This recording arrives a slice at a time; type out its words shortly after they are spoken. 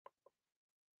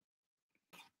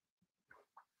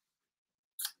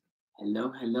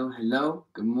Hello, hello, hello.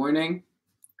 Good morning.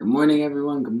 Good morning,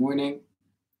 everyone. Good morning.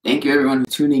 Thank you, everyone,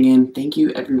 who's tuning in. Thank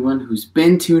you, everyone who's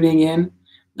been tuning in.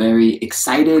 Very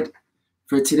excited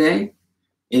for today.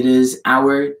 It is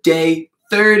our day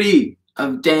 30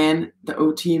 of Dan, the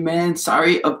OT Man.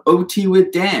 Sorry, of OT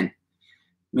with Dan.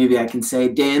 Maybe I can say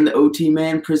Dan, the OT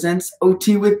Man, presents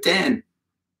OT with Dan.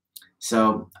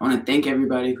 So I want to thank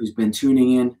everybody who's been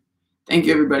tuning in. Thank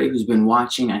you, everybody who's been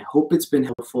watching. I hope it's been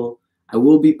helpful. I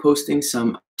will be posting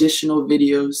some additional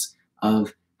videos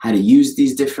of how to use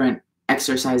these different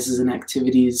exercises and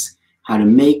activities, how to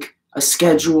make a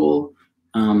schedule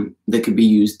that could be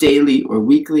used daily or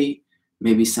weekly,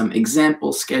 maybe some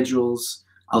example schedules.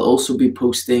 I'll also be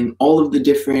posting all of the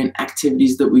different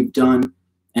activities that we've done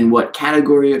and what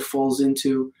category it falls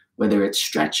into, whether it's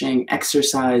stretching,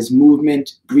 exercise,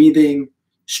 movement, breathing,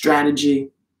 strategy,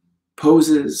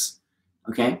 poses,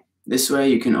 okay? This way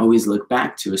you can always look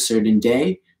back to a certain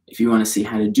day if you want to see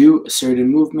how to do a certain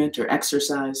movement or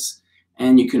exercise,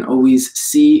 and you can always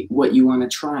see what you want to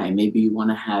try. Maybe you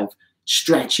want to have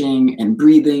stretching and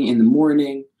breathing in the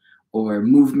morning, or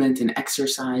movement and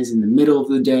exercise in the middle of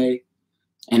the day,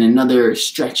 and another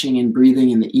stretching and breathing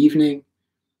in the evening.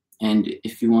 And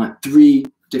if you want 3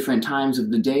 different times of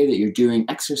the day that you're doing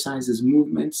exercises,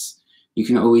 movements, you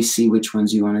can always see which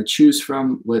ones you want to choose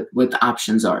from, what the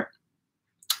options are.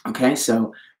 Okay,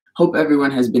 so hope everyone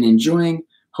has been enjoying.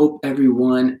 Hope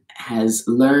everyone has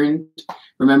learned.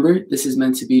 Remember, this is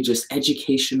meant to be just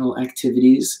educational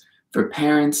activities for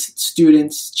parents,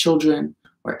 students, children,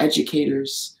 or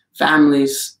educators,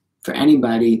 families, for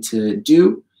anybody to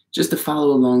do, just to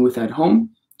follow along with at home,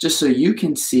 just so you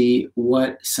can see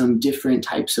what some different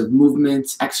types of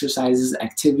movements, exercises,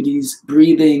 activities,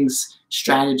 breathings,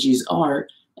 strategies are,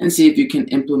 and see if you can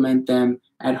implement them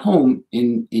at home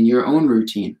in your own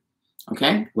routine,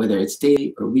 okay? Whether it's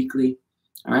daily or weekly,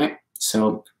 all right?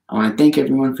 So I want to thank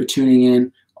everyone for tuning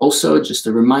in. Also, just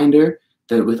a reminder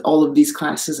that with all of these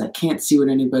classes, I can't see what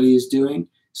anybody is doing,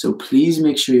 so please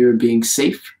make sure you're being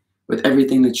safe with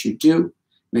everything that you do.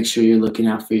 Make sure you're looking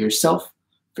out for yourself,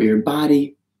 for your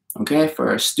body, okay? For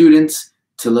our students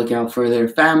to look out for their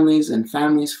families, and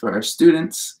families for our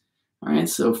students, all right?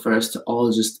 So for us to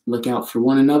all just look out for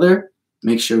one another,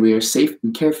 make sure we are safe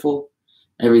and careful.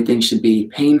 Everything should be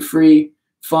pain-free,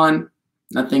 fun,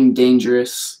 nothing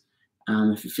dangerous.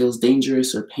 If it feels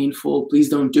dangerous or painful, please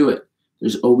don't do it.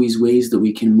 There's always ways that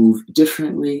we can move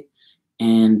differently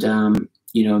and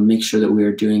make sure that we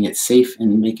are doing it safe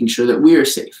and making sure that we are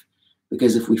safe.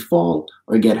 Because if we fall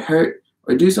or get hurt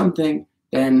or do something,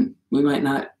 then we might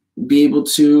not be able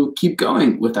to keep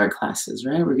going with our classes,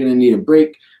 right? We're going to need a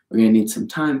break. We're going to need some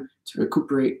time to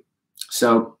recuperate.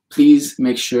 So please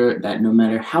make sure that no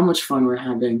matter how much fun we're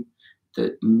having,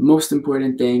 the most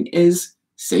important thing is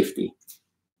safety.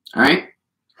 All right?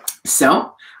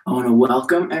 So I want to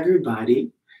welcome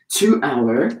everybody to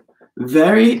our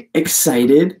very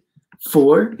excited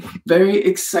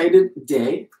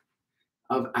day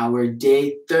of our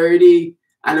day 30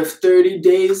 out of 30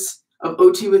 days of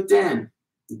OT with Dan,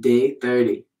 day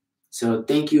 30. So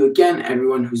thank you again,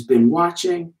 everyone who's been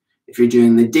watching. If you're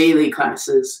doing the daily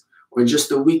classes or just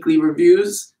the weekly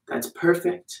reviews, that's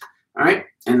perfect. All right,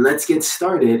 and let's get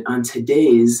started on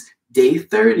today's day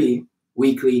 30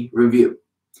 weekly review.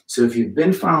 So if you've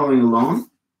been following along,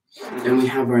 then we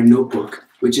have our notebook,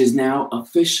 which is now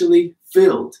officially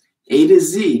filled A to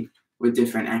Z with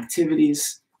different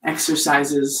activities,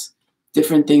 exercises,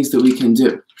 different things that we can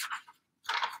do.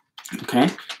 Okay,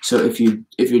 so if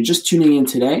you're just tuning in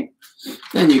today,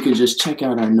 then you can just check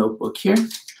out our notebook here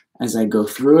as I go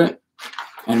through it.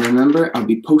 And remember, I'll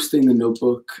be posting the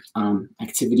notebook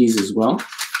activities as well.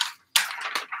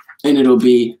 And it'll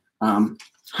be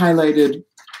highlighted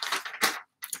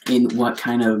in what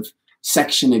kind of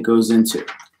section it goes into,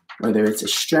 whether it's a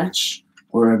stretch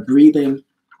or a breathing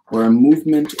or a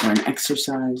movement or an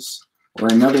exercise or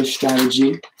another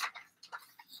strategy,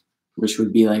 which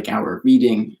would be like our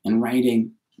reading and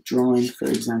writing, drawing, for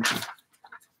example.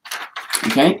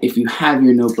 Okay, if you have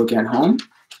your notebook at home,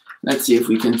 let's see if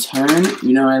we can turn.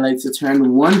 I like to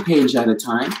turn one page at a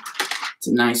time. It's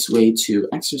a nice way to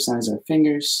exercise our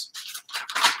fingers.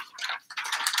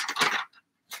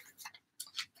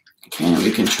 Okay, and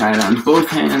we can try it on both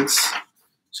hands.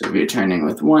 So if you're turning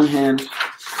with one hand,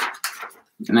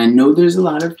 and I know there's a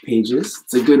lot of pages.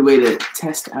 It's a good way to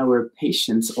test our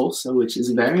patience also, which is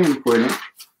very important.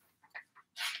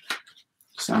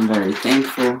 So I'm very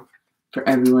thankful for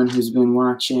everyone who's been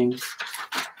watching.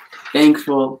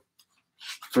 Thankful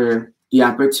for the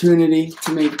opportunity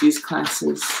to make these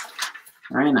classes.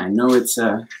 All right, and I know it's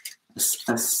a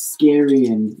scary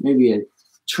and maybe a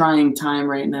trying time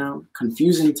right now,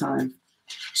 confusing time.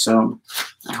 So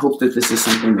I hope that this is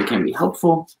something that can be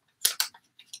helpful.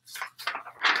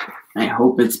 I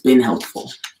hope it's been helpful.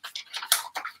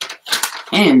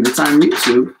 And it's on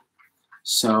YouTube.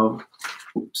 So,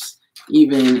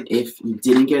 even if you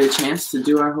didn't get a chance to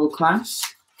do our whole class,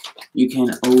 you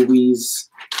can always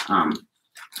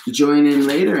join in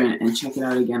later and check it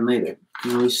out again later. You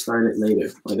can always start it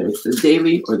later, whether it's the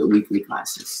daily or the weekly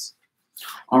classes.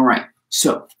 All right,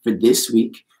 so for this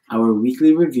week, our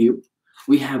weekly review,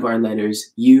 we have our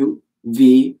letters U,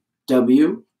 V,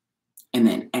 W, and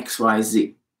then X, Y,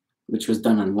 Z, which was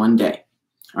done on one day.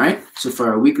 All right, so for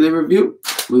our weekly review,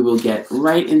 we will get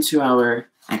right into our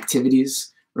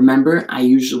activities. Remember, I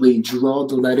usually draw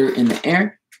the letter in the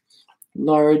air,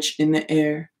 large in the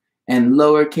air, and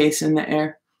lowercase in the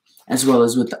air, as well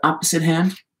as with the opposite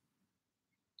hand.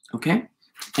 Okay,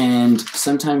 and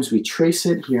sometimes we trace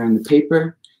it here on the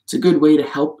paper. It's a good way to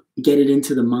help get it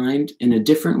into the mind in a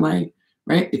different way,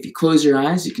 right? If you close your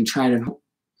eyes, you can try it at home.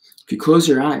 If you close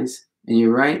your eyes and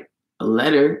you write a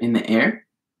letter in the air,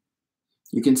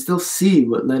 you can still see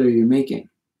what letter you're making,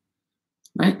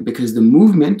 right? Because the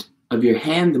movement of your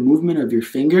hand, the movement of your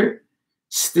finger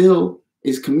still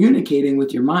is communicating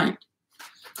with your mind.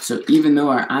 So even though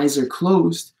our eyes are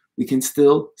closed, we can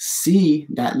still see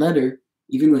that letter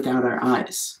even without our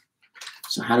eyes.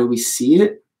 So how do we see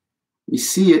it? We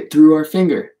see it through our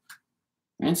finger,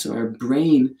 right? So our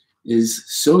brain is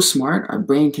so smart. Our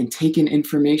brain can take in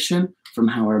information from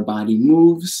how our body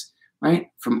moves, right?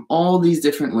 From all these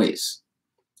different ways.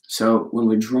 So when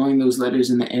we're drawing those letters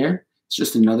in the air, it's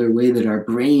just another way that our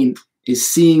brain is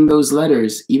seeing those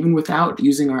letters even without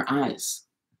using our eyes.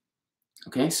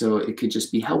 Okay, so it could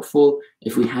just be helpful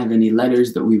if we have any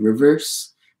letters that we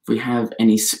reverse, if we have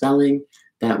any spelling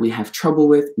that we have trouble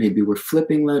with, maybe we're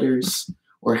flipping letters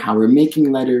or how we're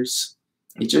making letters.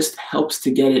 It just helps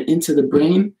to get it into the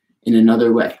brain in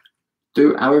another way,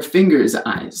 through our fingers'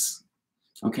 eyes,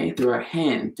 okay, through our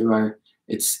hand, through our,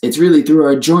 it's really through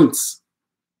our joints,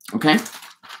 okay?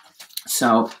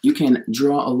 So you can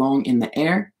draw along in the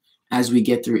air as we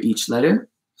get through each letter,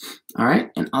 all right?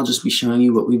 And I'll just be showing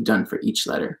you what we've done for each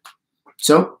letter.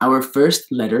 So our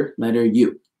first letter, letter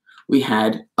U, we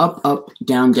had up, up,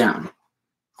 down, down.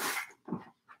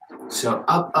 So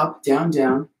up, up,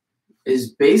 down is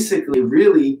basically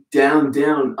really down,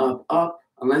 down, up, up,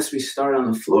 unless we start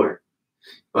on the floor.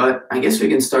 But I guess we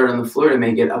can start on the floor to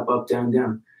make it up, up, down,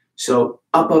 down. So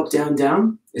up, up,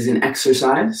 down is an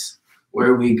exercise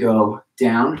where we go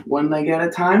down one leg at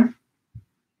a time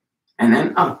and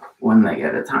then up one leg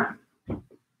at a time.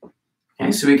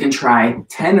 Okay, so we can try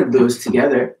 10 of those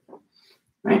together,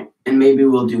 right? And maybe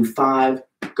we'll do 5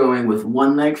 going with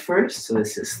one leg first.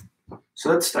 So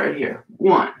let's start here.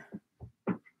 1,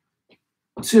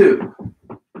 2.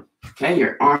 Okay,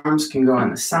 your arms can go on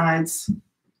the sides.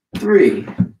 3.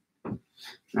 All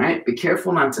right, be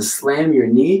careful not to slam your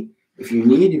knee. If you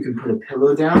need, you can put a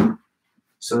pillow down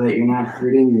so that you're not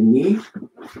hurting your knee.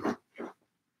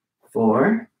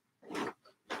 4,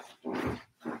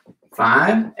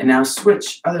 5, and now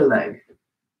switch other leg.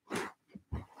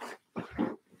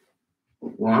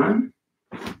 1,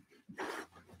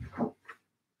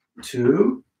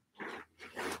 2,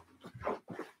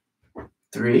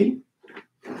 3,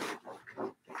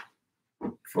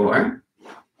 4,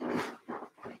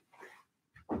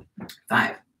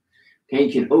 5. Okay,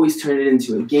 you can always turn it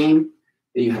into a game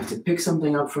that you have to pick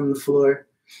something up from the floor.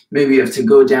 Maybe you have to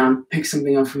go down, pick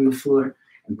something up from the floor,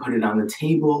 and put it on the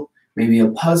table. Maybe a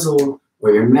puzzle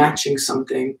where you're matching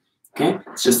something. Okay,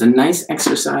 it's just a nice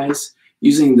exercise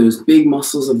using those big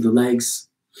muscles of the legs,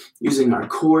 using our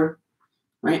core,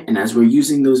 right? And as we're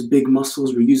using those big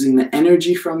muscles, we're using the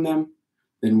energy from them,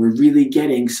 then we're really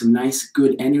getting some nice,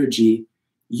 good energy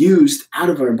used out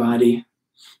of our body,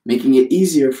 making it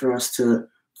easier for us to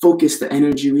focus the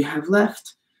energy we have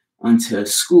left onto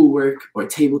schoolwork or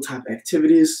tabletop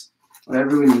activities,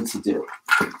 whatever we need to do.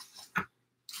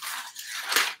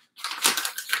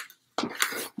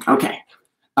 Okay,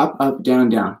 up, up, down,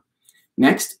 down.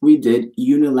 Next, we did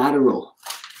unilateral.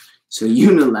 So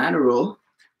unilateral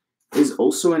is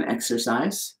also an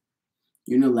exercise.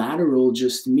 Unilateral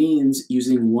just means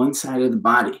using one side of the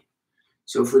body.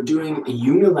 So if we're doing a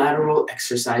unilateral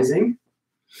exercising,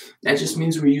 that just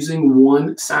means we're using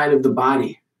one side of the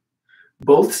body.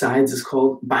 Both sides is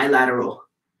called bilateral.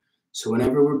 So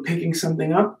whenever we're picking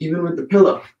something up, even with the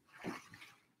pillow,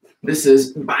 this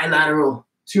is bilateral.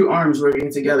 2 arms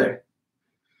working together.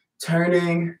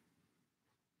 Turning,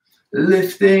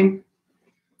 lifting,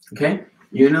 okay?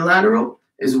 Unilateral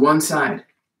is one side.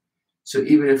 So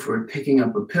even if we're picking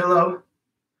up a pillow,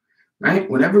 right?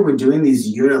 Whenever we're doing these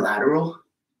unilateral,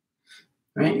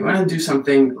 right, you want to do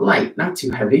something light, not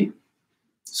too heavy.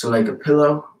 So like a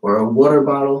pillow or a water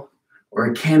bottle or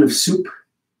a can of soup,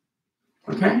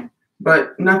 okay?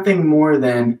 But nothing more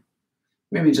than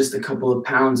maybe just a couple of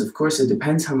pounds. Of course, it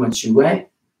depends how much you weigh.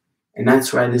 And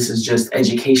that's why this is just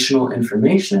educational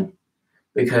information,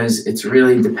 because it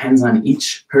really depends on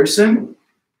each person,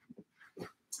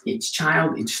 each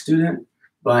child, each student.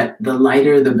 But the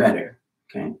lighter, the better,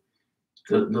 okay?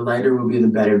 The lighter will be the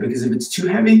better, because if it's too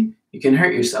heavy, you can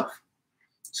hurt yourself.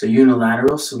 So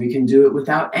unilateral, so we can do it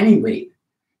without any weight,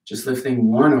 just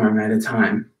lifting one arm at a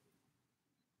time,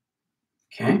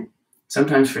 okay?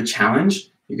 Sometimes for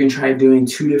challenge, you can try doing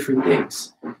two different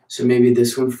things. So maybe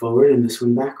this one forward and this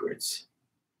one backwards.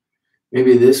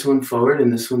 Maybe this one forward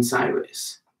and this one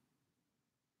sideways.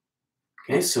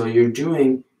 Okay, so you're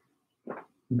doing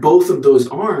both of those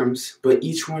arms, but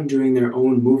each one doing their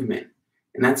own movement.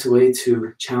 And that's a way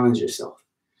to challenge yourself.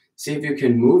 See if you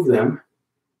can move them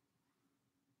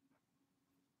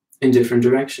in different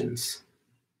directions.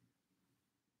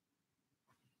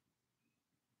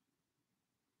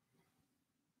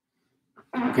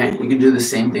 Okay, you can do the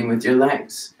same thing with your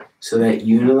legs. So that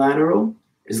unilateral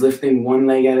is lifting one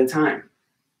leg at a time.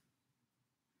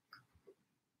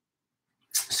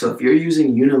 So if you're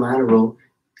using unilateral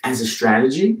as a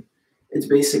strategy, it's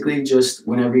basically just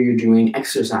whenever you're doing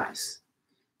exercise.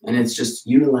 And it's just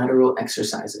unilateral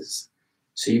exercises.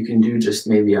 So you can do just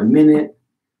maybe a minute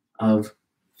of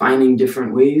finding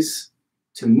different ways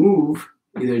to move,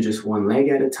 either just one leg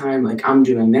at a time, like I'm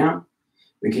doing now.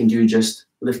 We can do just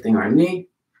lifting our knee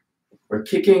or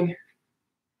kicking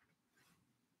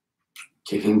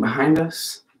behind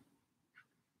us,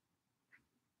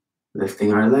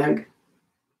 lifting our leg,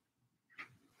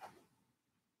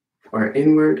 or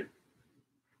inward.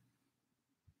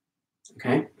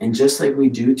 Okay, and just like we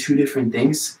do two different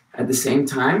things at the same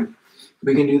time,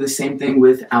 we can do the same thing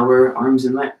with our arms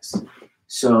and legs.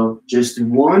 So just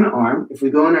one arm, if we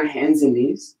go on our hands and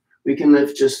knees, we can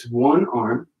lift just one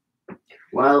arm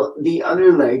while the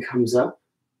other leg comes up.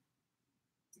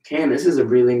 Okay, and this is a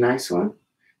really nice one.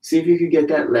 See if you could get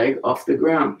that leg off the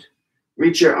ground.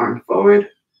 Reach your arm forward,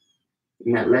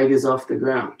 and that leg is off the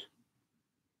ground.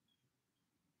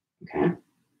 Okay?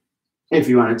 If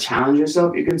you want to challenge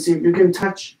yourself, you can see if you can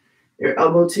touch your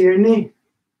elbow to your knee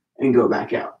and go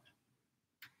back out.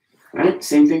 All right?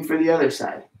 Same thing for the other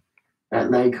side.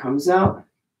 That leg comes out,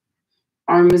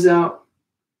 arm is out.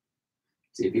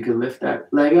 See if you can lift that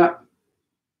leg up.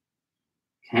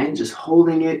 Okay, just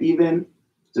holding it even.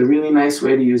 It's a really nice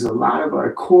way to use a lot of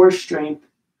our core strength.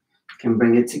 You can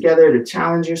bring it together to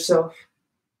challenge yourself.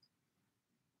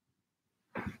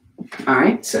 All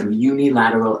right, some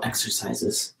unilateral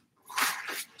exercises.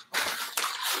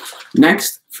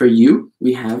 Next, for you,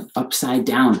 we have upside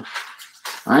down.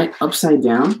 All right, upside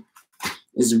down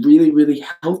is really, really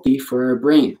healthy for our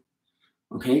brain.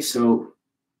 Okay, so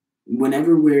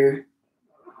whenever we're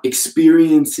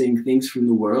experiencing things from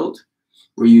the world,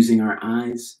 we're using our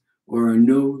eyes or our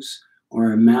nose or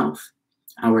our mouth,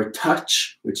 our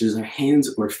touch, which is our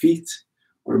hands or feet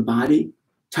or body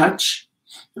touch,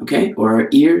 okay, or our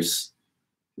ears.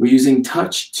 We're using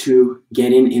touch to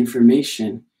get in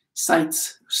information,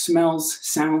 sights, smells,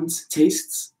 sounds,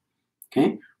 tastes,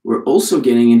 okay? We're also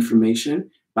getting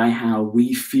information by how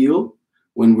we feel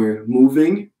when we're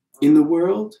moving in the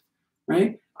world,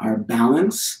 right? Our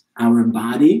balance, our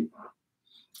body,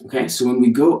 okay? So when we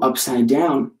go upside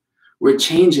down, we're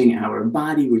changing our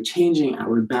body, we're changing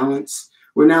our balance.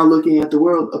 We're now looking at the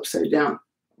world upside down.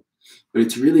 But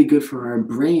it's really good for our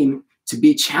brain to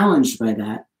be challenged by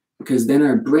that, because then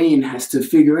our brain has to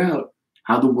figure out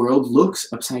how the world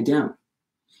looks upside down,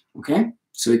 okay?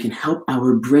 So it can help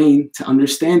our brain to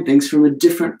understand things from a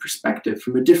different perspective,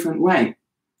 from a different way,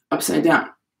 upside down.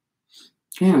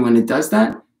 Okay, and when it does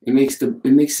that, it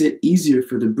makes it easier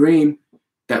for the brain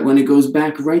that when it goes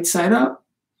back right side up,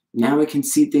 now it can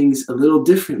see things a little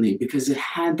differently because it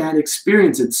had that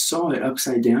experience. It saw it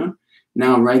upside down.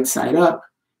 Now right side up,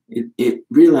 it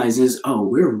realizes, oh,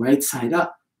 we're right side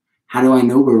up. How do I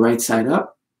know we're right side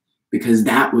up? Because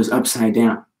that was upside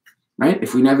down, right?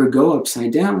 If we never go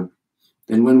upside down,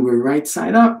 then when we're right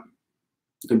side up,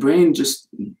 the brain just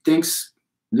thinks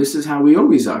this is how we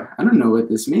always are. I don't know what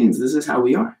this means. This is how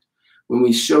we are. When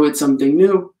we show it something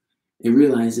new, it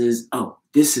realizes, oh,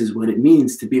 this is what it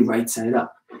means to be right side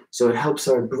up. So it helps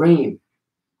our brain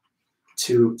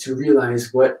to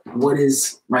realize what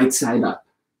is right side up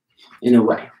in a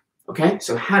way. Okay,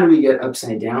 so how do we get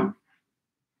upside down?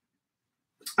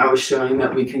 I was showing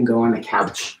that we can go on a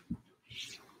couch.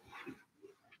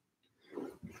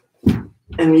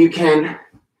 And you can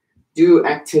do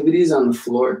activities on the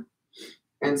floor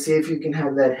and see if you can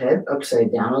have that head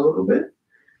upside down a little bit.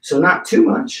 So not too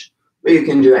much, but you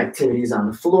can do activities on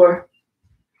the floor,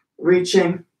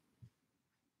 reaching.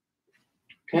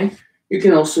 Okay. You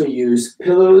can also use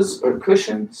pillows or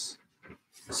cushions.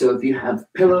 So if you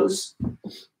have pillows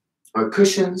or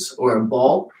cushions or a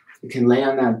ball, you can lay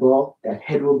on that ball. That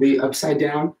head will be upside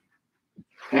down.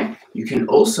 Okay. You can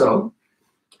also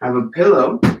have a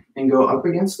pillow and go up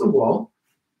against the wall.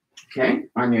 Okay.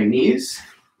 On your knees.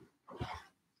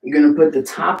 You're going to put the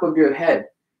top of your head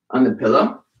on the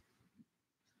pillow.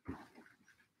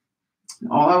 And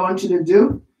all I want you to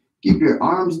do, keep your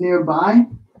arms nearby,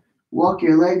 walk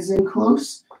your legs in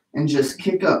close, and just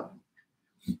kick up.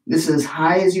 This is as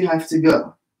high as you have to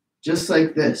go, just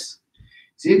like this.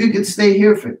 See if you can stay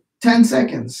here for 10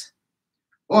 seconds.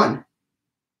 1,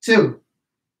 2,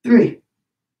 3,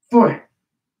 4,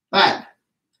 5,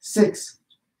 6,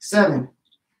 7,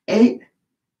 8,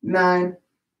 9,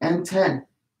 and 10.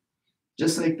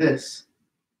 Just like this.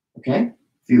 Okay?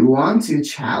 If you want to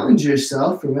challenge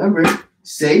yourself, remember,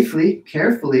 safely,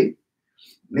 carefully,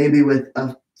 maybe with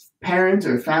a parent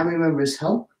or family member's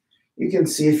help, you can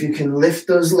see if you can lift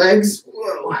those legs.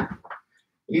 Whoa.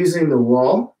 Using the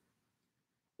wall,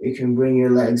 you can bring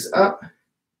your legs up.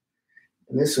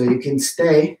 And this way you can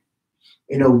stay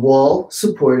in a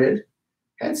wall-supported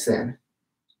headstand.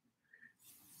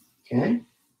 Okay?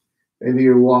 Maybe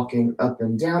you're walking up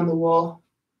and down the wall.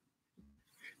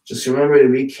 Just remember to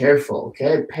be careful,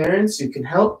 okay? Parents, you can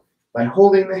help by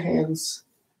holding the hands.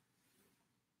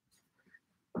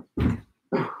 All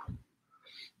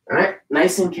right,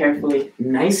 nice and carefully,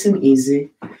 nice and easy.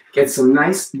 Get some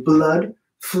nice blood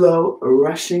flow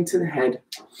rushing to the head.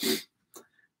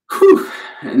 Whew.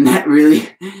 And that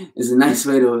really is a nice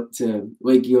way to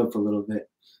wake you up a little bit.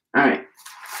 All right,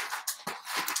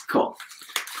 cool.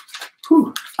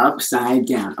 Whew. Upside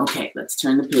down. Okay, let's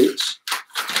turn the page.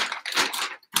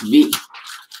 V.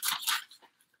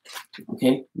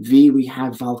 Okay, V, we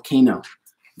have volcano.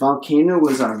 Volcano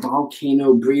was our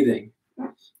volcano breathing.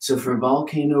 So for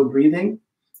volcano breathing,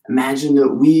 imagine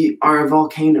that we are a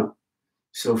volcano.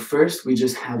 So first we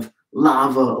just have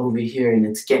lava over here and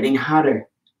it's getting hotter.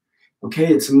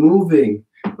 Okay, it's moving.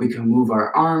 We can move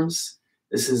our arms.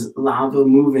 This is lava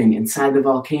moving inside the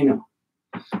volcano.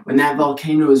 When that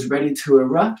volcano is ready to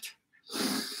erupt,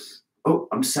 oh,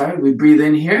 I'm sorry, we breathe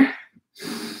in here.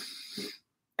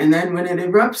 And then when it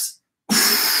erupts,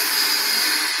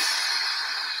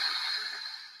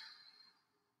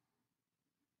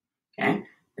 okay,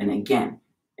 then again,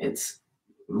 it's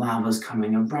lava's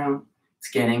coming around. It's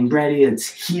getting ready. It's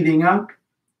heating up.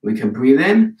 We can breathe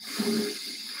in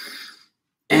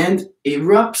and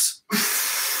erupts.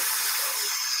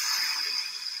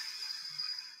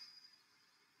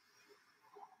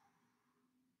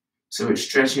 So we're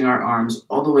stretching our arms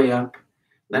all the way up,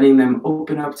 letting them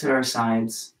open up to our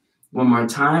sides. One more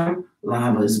time.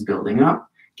 Lava is building up,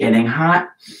 getting hot.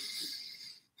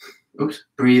 Oops.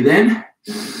 Breathe in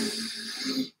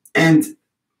and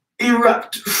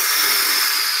erupt.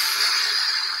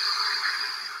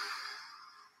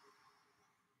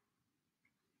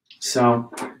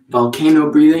 So volcano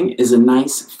breathing is a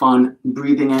nice, fun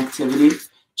breathing activity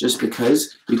just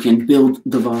because you can build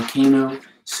the volcano.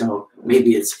 So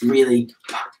maybe it's really,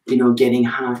 getting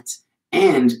hot.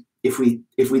 And if we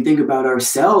think about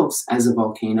ourselves as a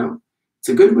volcano, it's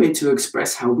a good way to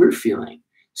express how we're feeling.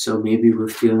 So maybe we're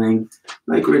feeling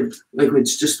like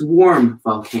it's just warm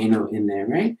volcano in there,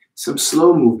 right? Some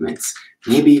slow movements.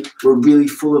 Maybe we're really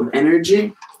full of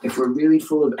energy. If we're really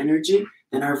full of energy,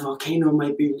 then our volcano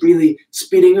might be really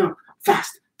speeding up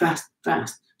fast, fast,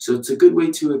 fast. So it's a good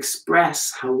way to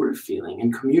express how we're feeling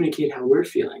and communicate how we're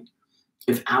feeling.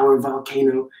 If our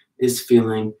volcano is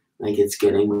feeling like it's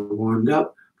getting warmed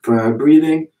up for our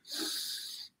breathing,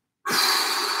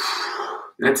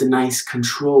 that's a nice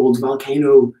controlled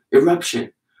volcano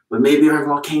eruption. But maybe our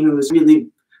volcano is really,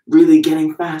 really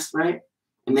getting fast, right?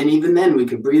 And then even then we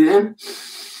could breathe in.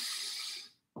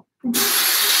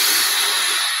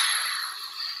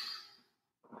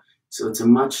 So it's a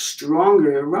much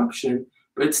stronger eruption,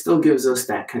 but it still gives us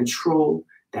that control,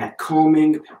 that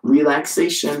calming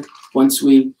relaxation once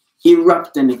we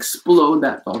erupt and explode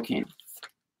that volcano.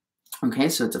 Okay,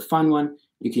 so it's a fun one.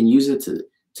 You can use it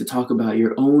to talk about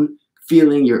your own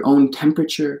feeling, your own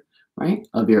temperature, right,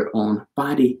 of your own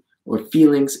body or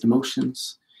feelings,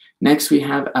 emotions. Next, we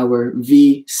have our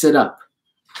V sit-up.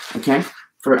 Okay,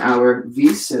 for our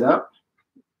V sit-up,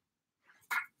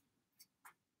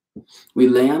 we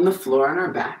lay on the floor on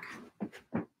our back.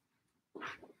 Let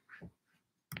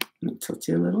me tilt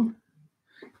you a little.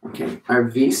 Okay, our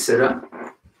V sit-up.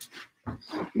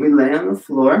 We lay on the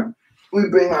floor. We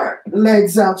bring our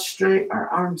legs out straight, our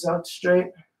arms out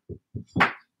straight.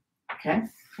 Okay?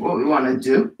 What we want to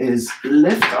do is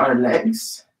lift our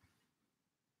legs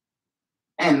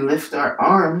and lift our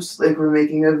arms like we're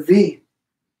making a V.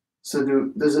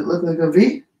 So does it look like a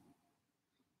V?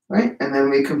 Right? And then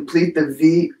we complete the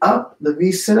V up, the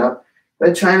V sit up,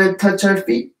 by trying to touch our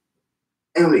feet.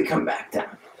 And we come back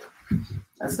down.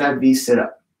 That's that V sit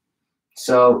up.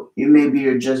 So maybe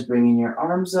you're just bringing your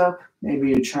arms up. Maybe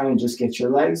you're trying to just get your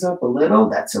legs up a little.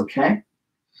 That's okay.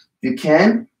 If you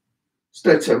can,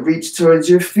 start to reach towards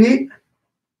your feet.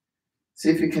 See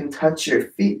if you can touch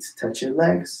your feet, touch your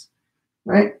legs,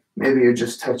 right? Maybe you're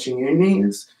just touching your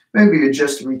knees. Maybe you're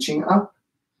just reaching up,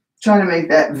 trying to make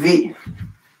that V.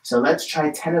 So let's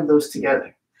try 10 of those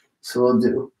together. So we'll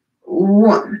do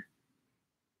 1,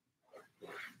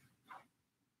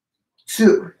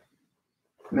 2.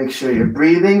 Make sure you're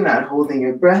breathing, not holding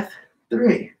your breath.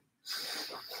 3,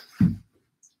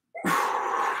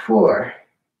 4,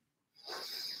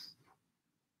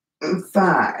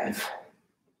 5,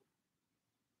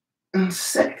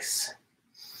 6,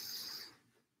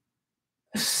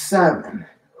 7,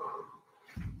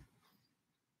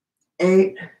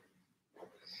 8,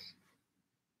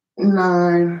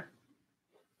 9,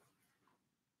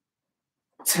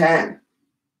 10.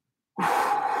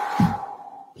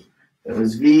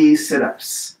 Those V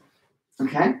sit-ups.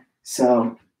 Okay?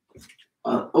 So,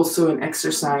 also an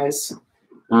exercise.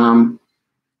 And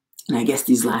I guess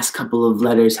these last couple of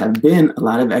letters have been a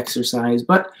lot of exercise,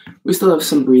 but we still have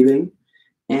some breathing.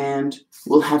 And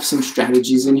we'll have some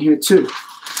strategies in here too.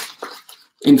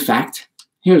 In fact,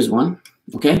 here's one.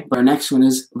 Okay? Our next one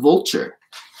is vulture.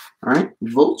 All right?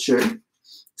 Vulture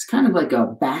is kind of like a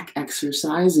back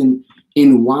exercise. And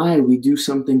in Y, we do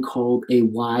something called a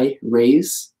Y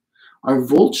raise. Our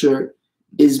vulture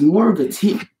is more of a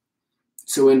T.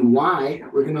 So in Y,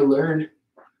 we're going to learn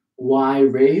Y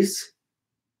raise.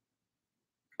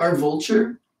 Our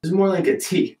vulture is more like a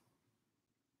T.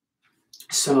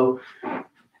 So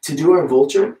to do our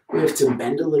vulture, we have to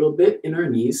bend a little bit in our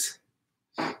knees.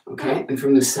 Okay? And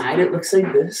from the side, it looks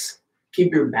like this.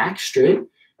 Keep your back straight.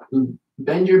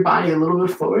 Bend your body a little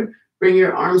bit forward. Bring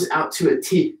your arms out to a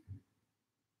T.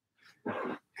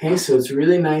 Okay? So it's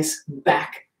really nice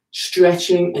back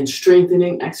stretching and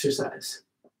strengthening exercise.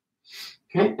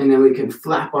 Okay, and then we can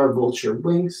flap our vulture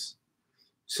wings.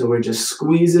 So we're just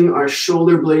squeezing our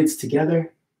shoulder blades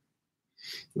together.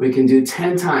 We can do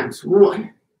 10 times.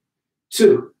 1,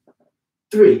 2,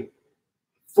 3,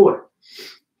 4,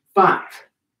 5,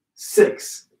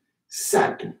 6,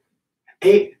 7,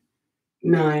 8,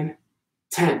 9,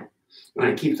 10. We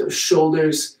want to keep those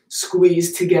shoulders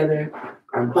squeezed together.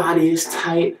 Our body is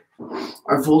tight.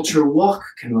 Our vulture walk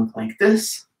can look like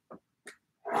this.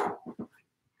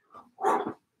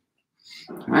 All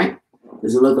right?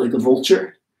 Does it look like a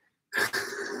vulture?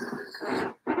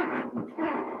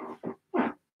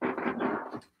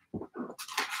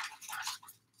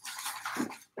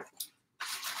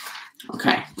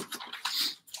 Okay.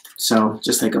 So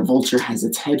just like a vulture has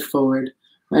its head forward,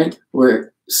 right?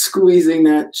 We're squeezing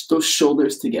those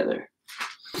shoulders together.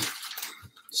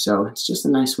 So it's just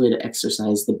a nice way to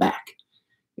exercise the back.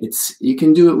 You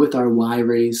can do it with our Y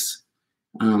raise.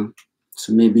 So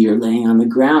maybe you're laying on the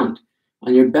ground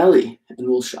on your belly, and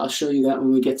I'll show you that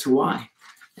when we get to Y,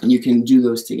 and you can do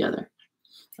those together.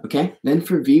 Okay. Then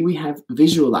for V, we have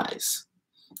visualize.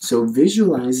 So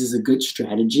visualize is a good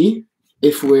strategy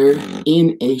if we're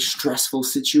in a stressful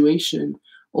situation,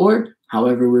 or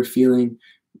however we're feeling,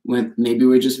 when maybe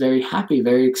we're just very happy,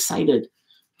 very excited.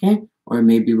 Okay. Or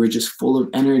maybe we're just full of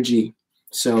energy.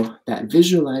 So that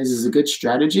visualize is a good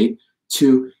strategy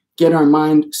to get our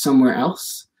mind somewhere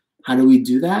else. How do we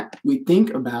do that? We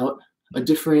think about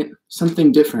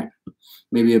something different.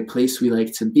 Maybe a place we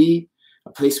like to be,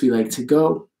 a place we like to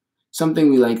go, something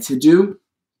we like to do.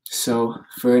 So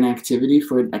for an activity,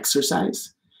 for an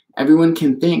exercise, everyone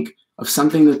can think of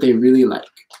something that they really like.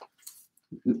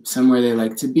 Somewhere they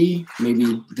like to be,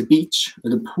 maybe the beach or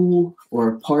the pool or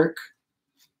a park.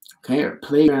 Okay, or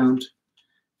playground,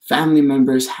 family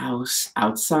member's house,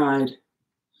 outside,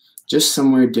 just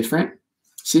somewhere different.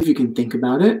 See if you can think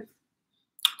about it.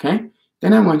 Okay,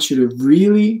 then I want you to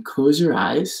really close your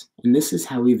eyes, and this is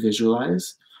how we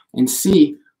visualize, and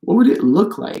see what would it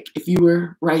look like if you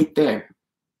were right there.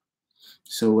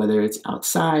 So whether it's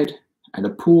outside, at a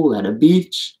pool, at a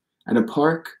beach, at a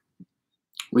park,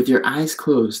 with your eyes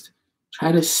closed,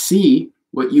 try to see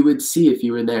what you would see if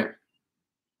you were there.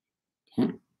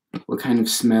 Okay. What kind of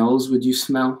smells would you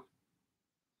smell?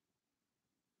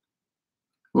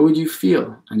 What would you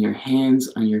feel on your hands,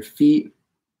 on your feet?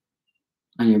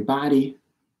 on your body?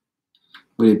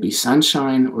 Would it be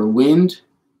sunshine or wind?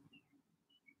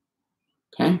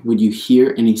 Okay, would you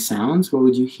hear any sounds? What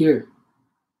would you hear?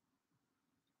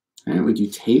 Okay. Would you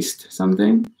taste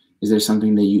something? Is there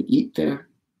something that you eat there?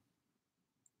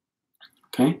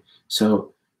 Okay,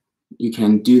 so you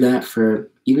can do that for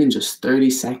even just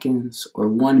 30 seconds or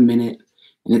 1 minute.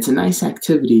 And it's a nice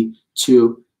activity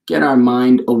to get our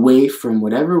mind away from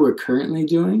whatever we're currently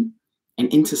doing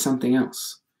and into something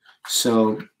else.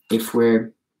 So if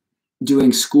we're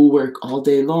doing schoolwork all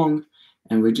day long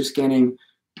and we're just getting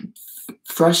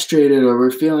frustrated or we're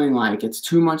feeling like it's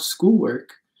too much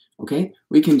schoolwork, okay,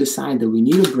 we can decide that we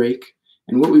need a break.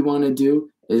 And what we want to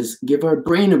do is give our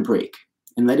brain a break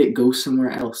and let it go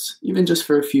somewhere else, even just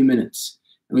for a few minutes.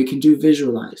 And we can do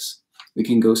visualize. We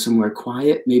can go somewhere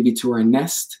quiet, maybe to our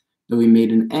nest that we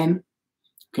made an N,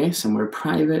 okay, somewhere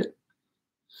private.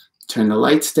 Turn the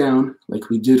lights down like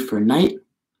we did for night.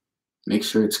 Make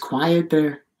sure it's quiet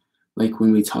there, like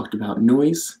when we talked about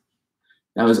noise.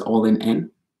 That was all in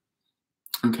N.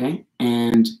 Okay,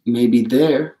 and maybe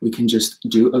there we can just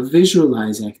do a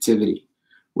visualize activity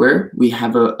where we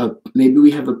have maybe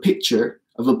we have a picture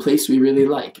of a place we really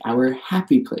like, our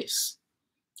happy place.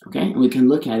 Okay, and we can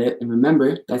look at it and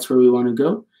remember that's where we want to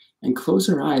go and close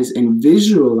our eyes and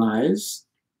visualize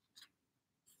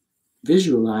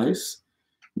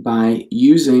by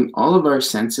using all of our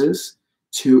senses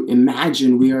to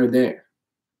imagine we are there.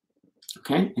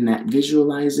 Okay, and that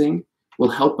visualizing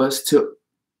will help us to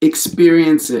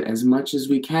experience it as much as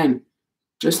we can,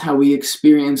 just how we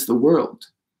experience the world,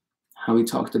 how we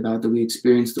talked about that we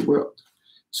experience the world.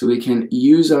 So we can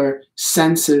use our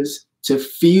senses to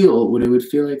feel what it would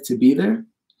feel like to be there,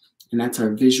 and that's our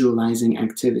visualizing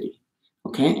activity,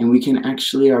 okay? And we can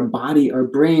actually, our body, our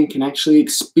brain can actually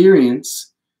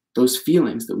experience those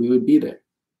feelings that we would be there.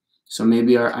 So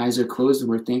maybe our eyes are closed and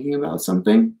we're thinking about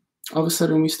something, all of a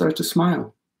sudden we start to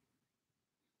smile,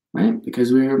 right?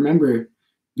 Because we remember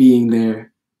being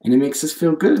there and it makes us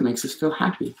feel good, it makes us feel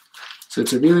happy. So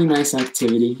it's a really nice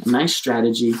activity, a nice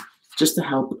strategy just to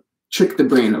help trick the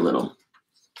brain a little.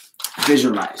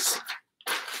 Visualize.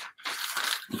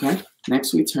 Okay,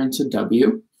 next we turn to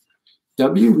W.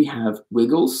 W, we have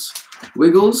wiggles.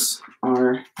 Wiggles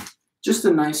are just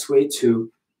a nice way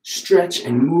to stretch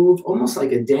and move, almost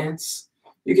like a dance.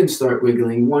 You can start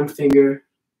wiggling 1 finger,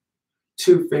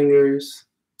 2 fingers,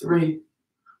 3,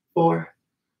 4,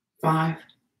 5,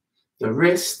 the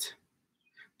wrist,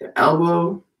 the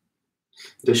elbow,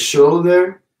 the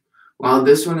shoulder. While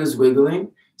this one is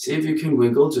wiggling, see if you can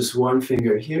wiggle just 1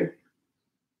 finger here,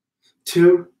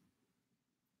 2,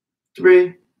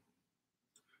 3,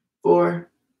 4,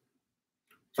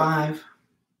 5,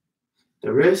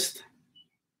 the wrist,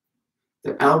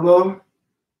 the elbow,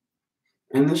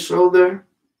 and the shoulder.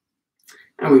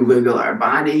 And we wiggle our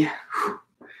body.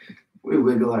 We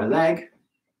wiggle our leg,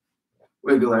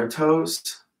 wiggle our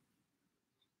toes,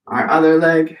 our other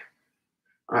leg,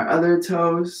 our other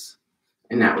toes,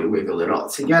 and now we wiggle it all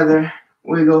together.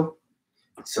 Wiggle.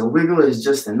 So wiggle is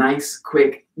just a nice,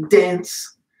 quick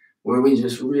dance where we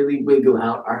just really wiggle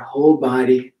out our whole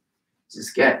body.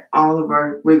 Just get all of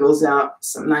our wiggles out.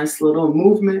 Some nice little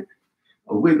movement.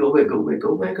 A wiggle, wiggle,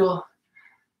 wiggle, wiggle.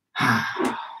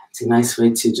 It's a nice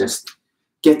way to just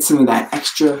get some of that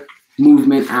extra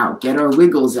movement out. Get our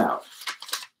wiggles out.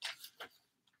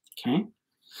 Okay.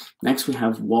 Next we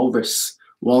have walrus.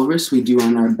 Walrus we do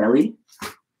on our belly.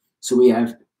 So we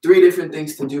have 3 different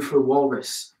things to do for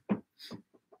walrus.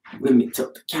 Let me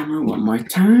tilt the camera one more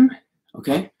time.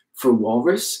 Okay. For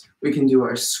walrus, we can do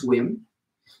our swim.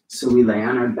 So we lay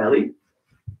on our belly.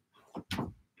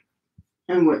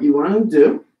 And what you want to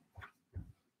do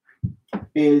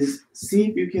is see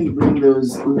if you can bring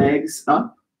those legs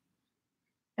up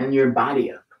and your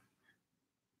body up.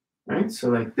 Right? So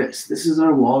like this. This is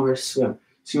our walrus swim.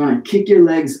 So you want to kick your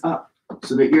legs up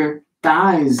so that your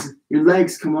thighs, your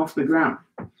legs come off the ground.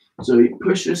 So you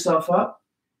push yourself up.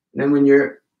 And then when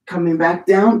you're coming back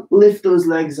down, lift those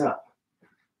legs up.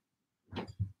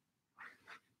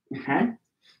 Okay?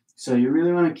 So you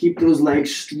really want to keep those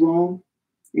legs strong.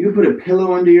 You can put a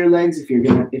pillow under your legs if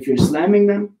you're slamming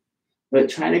them, but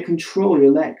try to control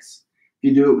your legs. If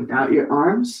you do it without your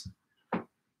arms,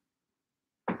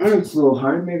 it's a little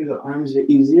hard. Maybe the arms are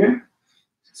easier.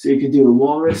 So you could do a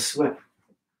walrus swim.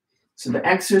 So the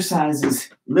exercise is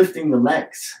lifting the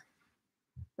legs.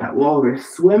 That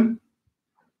walrus swim.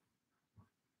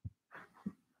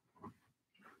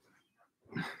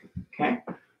 Okay.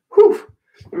 Whew.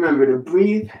 Remember to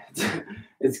breathe.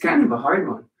 It's kind of a hard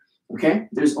one. Okay.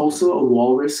 There's also a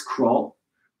walrus crawl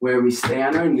where we stay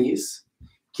on our knees.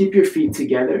 Keep your feet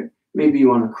together. Maybe you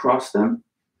want to cross them.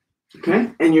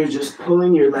 Okay, and you're just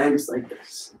pulling your legs like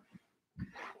this.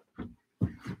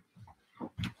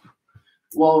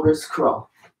 Walrus crawl.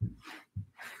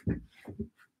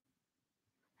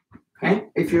 Okay,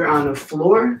 if you're on a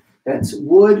floor that's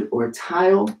wood or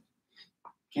tile,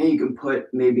 okay, you can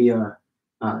put maybe a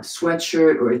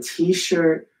sweatshirt or a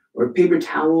t-shirt or a paper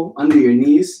towel under your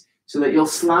knees so that you'll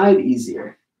slide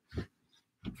easier.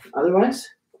 Otherwise,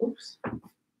 oops,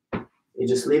 you're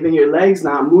just leaving your legs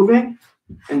not moving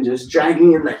and just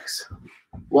dragging your legs.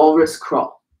 Walrus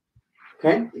crawl.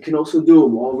 Okay, you can also do a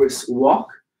walrus walk,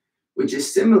 which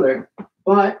is similar,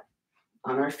 but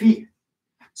on our feet.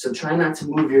 So try not to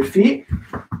move your feet.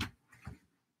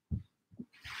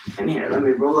 And here, let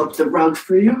me roll up the rug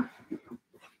for you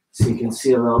so you can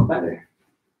see a little better.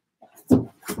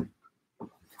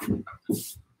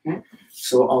 Okay,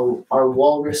 so our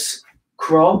walrus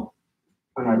crawl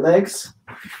on our legs.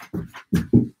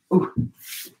 Ooh,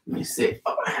 let me see.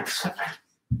 Oh, I have something.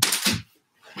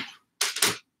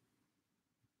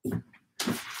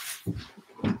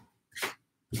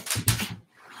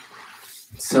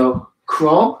 So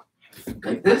crawl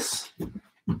like this.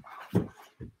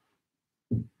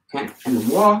 Okay, and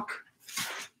walk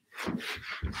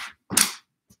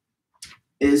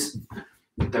is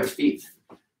with our feet.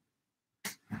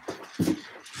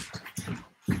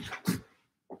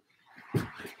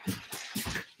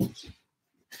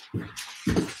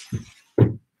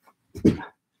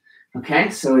 Okay,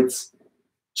 so it's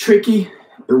tricky.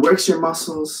 It works your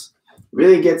muscles,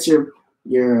 really gets your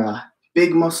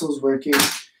big muscles working.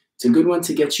 It's a good one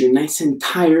to get you nice and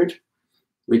tired,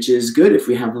 which is good if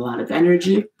we have a lot of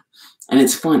energy. And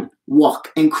it's fun.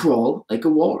 Walk and crawl like a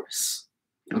walrus.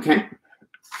 Okay?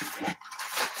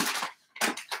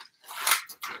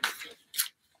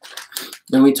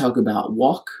 Then we talk about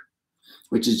walk,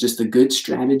 which is just a good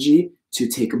strategy to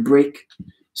take a break.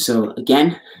 So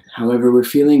again, however we're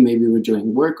feeling, maybe we're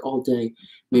doing work all day,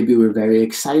 maybe we're very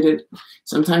excited.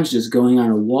 Sometimes just going on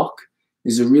a walk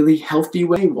is a really healthy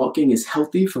way. Walking is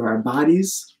healthy for our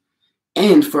bodies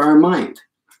and for our mind.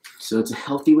 So it's a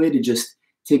healthy way to just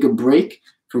take a break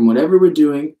from whatever we're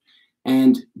doing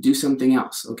and do something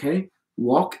else, okay?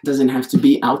 Walk doesn't have to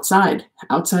be outside.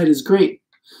 Outside is great.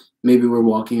 Maybe we're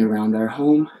walking around our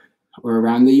home or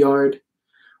around the yard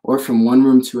or from one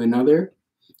room to another.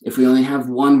 If we only have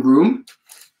one room,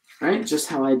 right? Just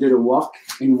how I did a walk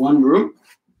in one room,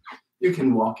 you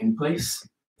can walk in place.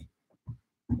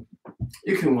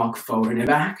 You can walk forward and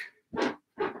back.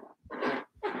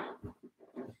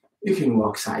 You can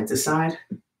walk side to side.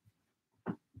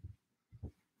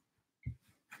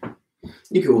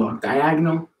 You can walk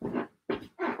diagonal.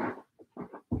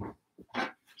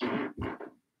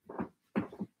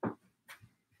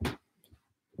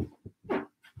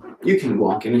 You can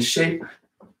walk in a shape,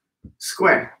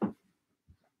 square.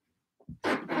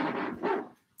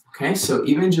 Okay, so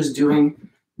even just doing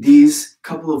these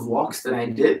couple of walks that I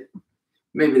did,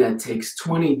 maybe that takes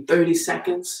 20, 30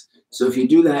 seconds. So if you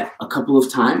do that a couple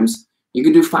of times, you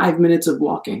can do 5 minutes of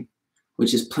walking,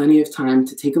 which is plenty of time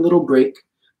to take a little break,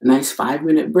 a nice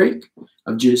 5-minute break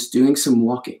of just doing some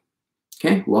walking.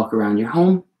 Okay, walk around your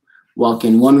home, walk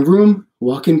in one room,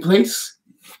 walk in place,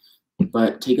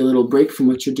 but take a little break from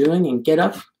what you're doing and get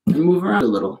up and move around a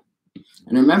little.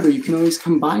 And remember, you can always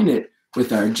combine it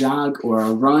with our jog or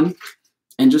our run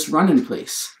and just run in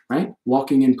place, right?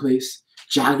 Walking in place,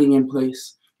 jogging in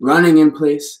place, running in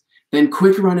place, then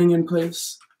quick running in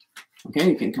place.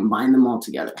 Okay, you can combine them all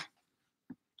together.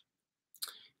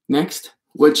 Next,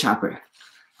 wood chopper.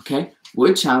 Okay,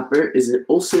 wood chopper is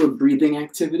also a breathing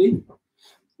activity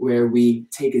where we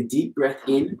take a deep breath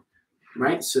in,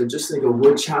 right? So just like a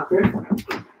wood chopper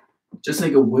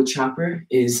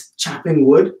is chopping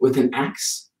wood with an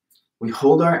axe. We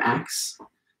hold our axe,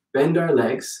 bend our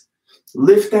legs,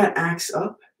 lift that axe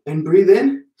up and breathe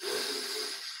in.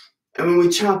 And when we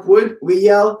chop wood, we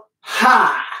yell,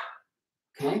 ha!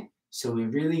 Okay, so we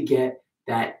really get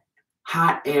that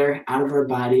hot air out of our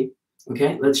body.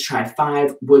 Okay, let's try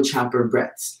 5 wood chopper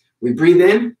breaths. We breathe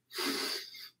in,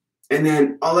 and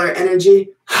then all our energy,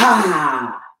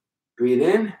 ha! Breathe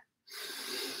in,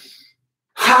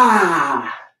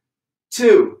 ha!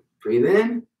 2, breathe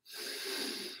in,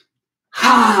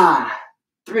 ha!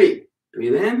 3,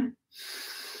 breathe in,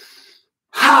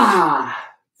 ha!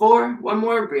 4, one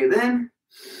more, breathe in,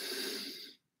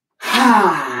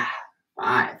 ha!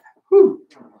 5. Whew.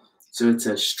 So it's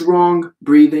a strong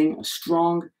breathing, a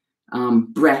strong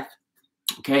breath.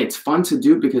 Okay, it's fun to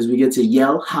do because we get to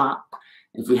yell ha.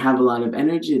 If we have a lot of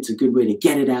energy, it's a good way to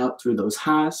get it out through those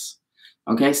ha's.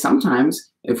 Okay,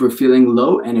 sometimes if we're feeling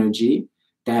low energy,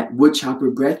 that wood chopper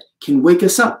breath can wake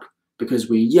us up because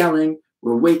we're yelling,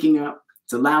 we're waking up.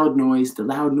 It's a loud noise. The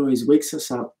loud noise wakes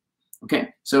us up. Okay,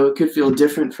 so it could feel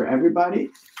different for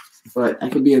everybody, but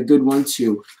that could be a good one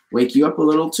to wake you up a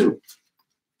little too.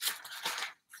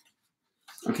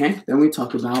 Okay, then we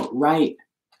talk about write.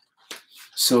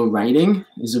 So writing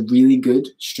is a really good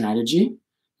strategy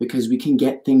because we can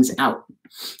get things out.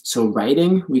 So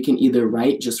writing, we can either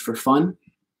write just for fun,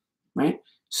 right?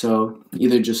 So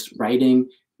either just writing,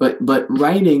 but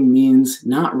writing means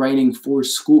not writing for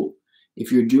school.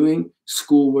 If you're doing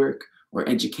schoolwork or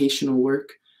educational work,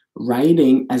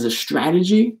 writing as a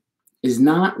strategy is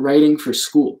not writing for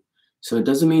school. So it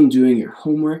doesn't mean doing your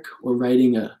homework or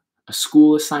writing a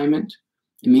school assignment.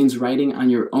 It means writing on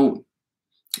your own,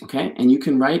 okay? And you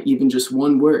can write even just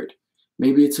one word.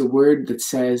 Maybe it's a word that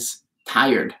says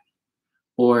tired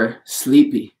or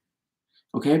sleepy,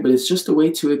 okay? But it's just a way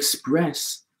to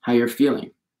express how you're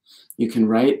feeling. You can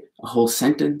write a whole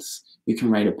sentence. You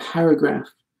can write a paragraph.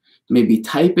 Maybe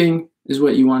typing is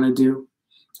what you want to do,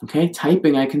 okay?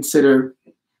 Typing I consider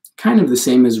kind of the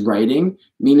same as writing,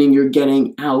 meaning you're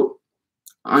getting out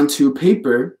onto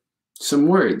paper some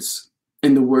words,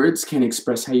 and the words can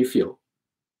express how you feel.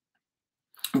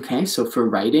 Okay, so for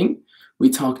writing, we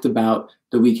talked about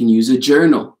that we can use a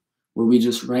journal where we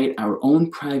just write our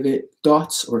own private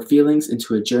thoughts or feelings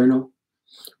into a journal.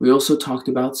 We also talked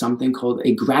about something called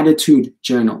a gratitude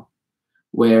journal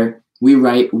where we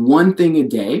write one thing a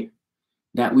day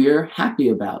that we are happy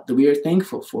about, that we are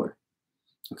thankful for.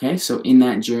 Okay, so in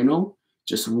that journal,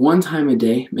 just one time a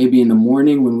day, maybe in the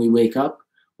morning when we wake up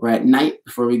or at night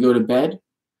before we go to bed,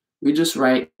 we just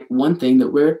write one thing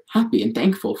that we're happy and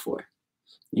thankful for.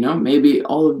 You know, maybe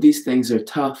all of these things are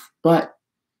tough, but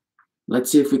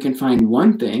let's see if we can find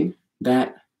one thing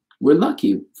that we're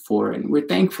lucky for and we're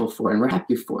thankful for and we're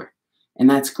happy for. And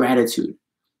that's gratitude.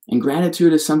 And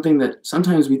gratitude is something that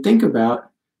sometimes we think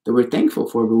about that we're thankful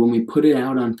for, but when we put it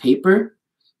out on paper,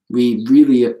 we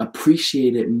really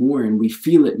appreciate it more and we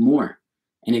feel it more.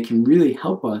 And it can really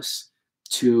help us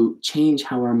to change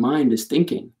how our mind is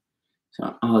thinking.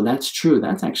 So, oh, that's true.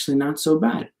 That's actually not so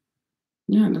bad.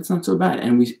 Yeah, that's not so bad.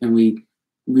 And we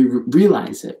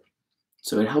realize it.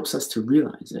 So it helps us to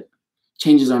realize it.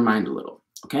 Changes our mind a little,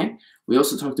 okay? We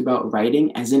also talked about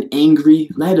writing as an angry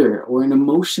letter or an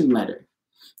emotion letter,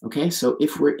 okay? So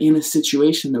if we're in a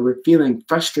situation that we're feeling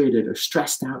frustrated or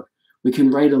stressed out, we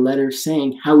can write a letter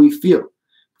saying how we feel,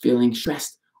 feeling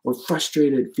stressed or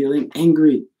frustrated, feeling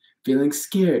angry, feeling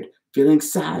scared, feeling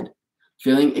sad,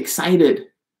 feeling excited,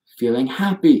 feeling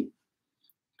happy,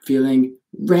 feeling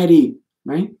ready,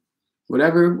 right?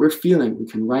 Whatever we're feeling, we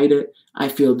can write it. I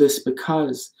feel this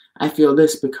because, I feel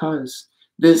this because,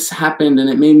 this happened and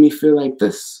it made me feel like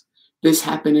this. This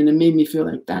happened and it made me feel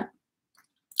like that.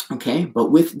 Okay,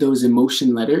 but with those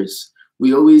emotion letters,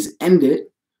 we always end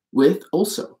it with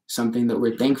also something that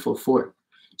we're thankful for.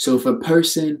 So if a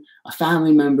person, a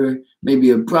family member, maybe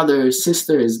a brother or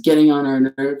sister is getting on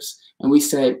our nerves and we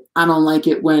say, I don't like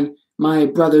it when my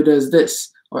brother does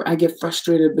this, or I get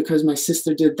frustrated because my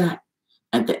sister did that.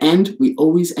 At the end, we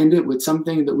always end it with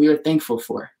something that we are thankful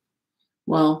for.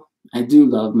 Well, I do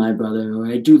love my brother or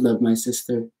I do love my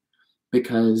sister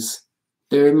because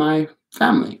they're my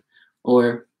family,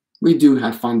 or we do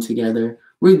have fun together.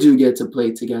 We do get to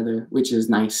play together, which is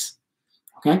nice.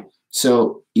 Okay?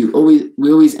 So we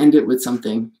always end it with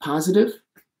something positive,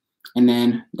 and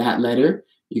then that letter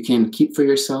you can keep for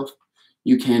yourself.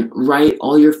 You can write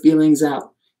all your feelings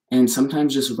out, and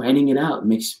sometimes just writing it out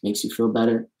makes you feel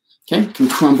better. Okay? You can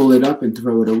crumble it up and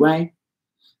throw it away.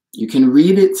 You can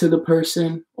read it to the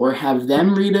person or have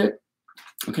them read it.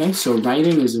 Okay? So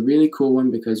writing is a really cool one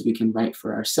because we can write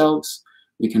for ourselves.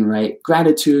 We can write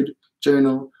gratitude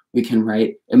journal. We can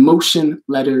write emotion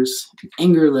letters,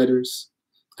 anger letters.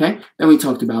 Okay? Then we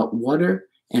talked about water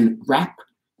and wrap,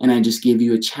 and I just gave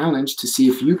you a challenge to see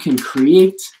if you can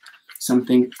create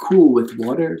something cool with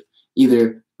water.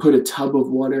 Either put a tub of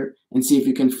water and see if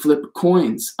you can flip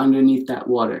coins underneath that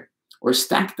water, or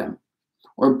stack them,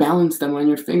 or balance them on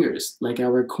your fingers, like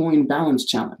our coin balance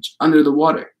challenge under the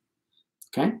water.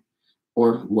 Okay?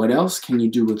 Or what else can you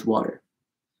do with water?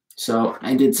 So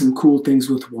I did some cool things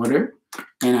with water,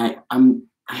 and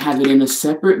I have it in a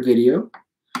separate video,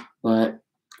 but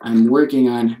I'm working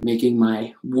on making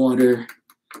my water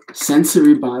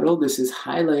sensory bottle. This is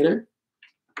highlighter.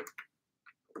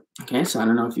 Okay, so I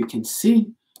don't know if you can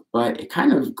see, but it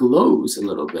kind of glows a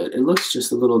little bit. It looks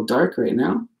just a little dark right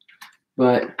now,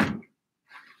 but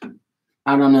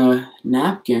out on a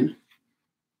napkin,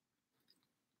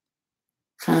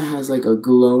 kind of has like a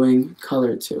glowing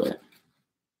color to it.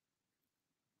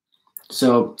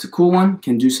 So it's a cool one,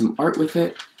 can do some art with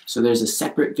it. So there's a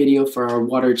separate video for our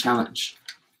water challenge.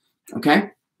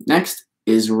 Okay, next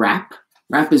is wrap.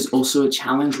 Wrap is also a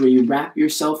challenge where you wrap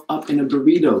yourself up in a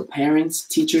burrito. Parents,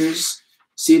 teachers,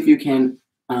 see if you can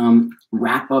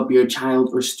wrap up your child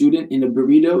or student in a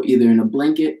burrito, either in a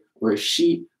blanket or a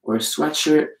sheet or a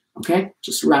sweatshirt. Okay,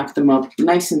 just wrap them up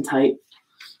nice and tight.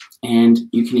 And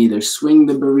you can either swing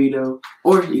the burrito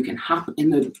or you can hop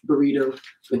in the burrito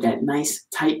with that nice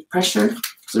tight pressure.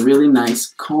 It's a really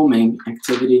nice calming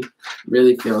activity.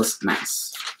 Really feels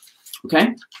nice.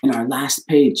 Okay, and our last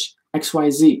page,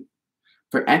 XYZ.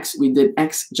 For X, we did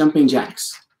X jumping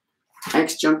jacks.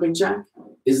 X jumping jack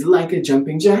is like a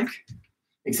jumping jack,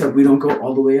 except we don't go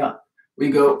all the way up. We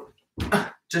go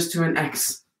just to an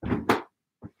X.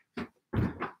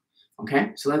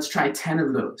 Okay, so let's try 10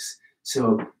 of those.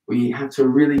 So we have to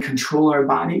really control our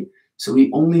body. So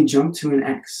we only jump to an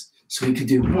X. So we could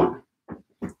do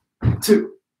 1,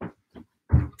 2,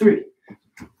 3,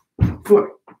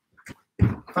 4,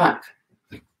 5,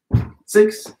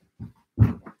 6,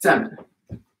 7,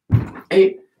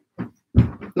 8,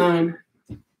 9,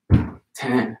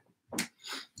 10.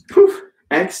 Poof,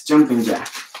 X jumping jack.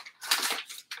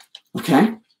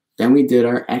 Okay, then we did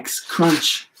our X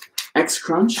crunch. X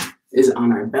crunch is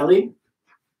on our belly.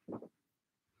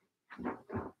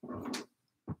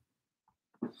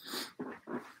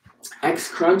 X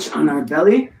crunch on our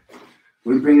belly.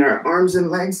 We bring our arms and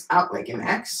legs out like an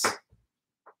X.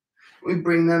 We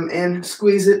bring them in,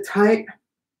 squeeze it tight,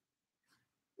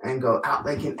 and go out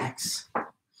like an X.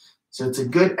 So it's a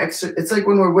good exercise. It's like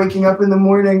when we're waking up in the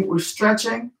morning, we're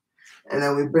stretching, and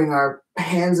then we bring our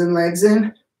hands and legs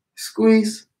in,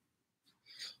 squeeze.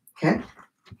 Okay,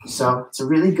 so it's a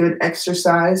really good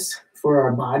exercise for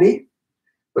our body,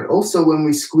 but also when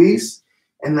we squeeze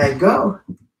and let go,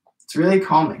 it's really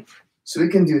calming. So we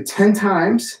can do 10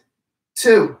 times,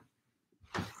 2,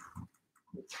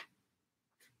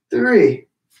 3,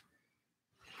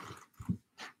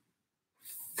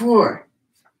 4,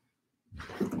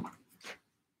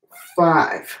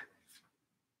 5,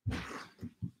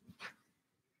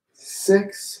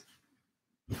 6,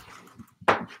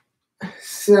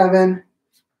 7,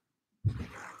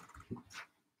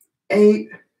 8,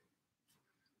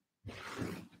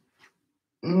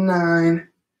 9,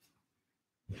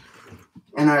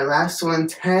 and our last one,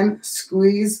 10.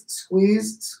 Squeeze,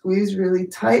 squeeze, squeeze really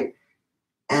tight,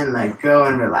 and let go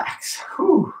and relax.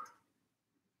 Whew.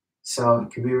 So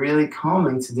it can be really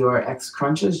calming to do our X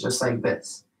crunches just like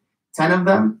this. 10 of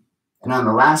them, and on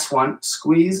the last one,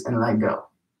 squeeze and let go.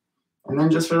 And then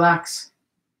just relax.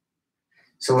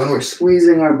 So when we're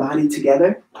squeezing our body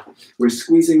together, we're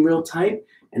squeezing real tight,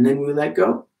 and then we let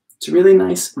go. It's a really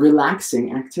nice,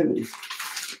 relaxing activity.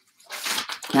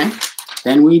 Okay?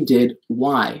 Then we did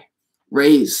Y,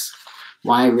 raise.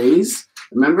 Y raise.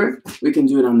 Remember, we can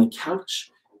do it on the couch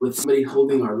with somebody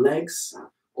holding our legs,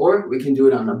 or we can do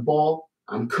it on a ball,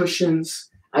 on cushions.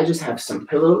 I just have some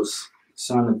pillows.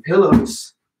 So on the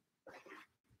pillows,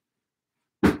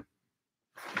 it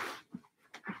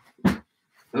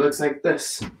looks like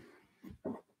this.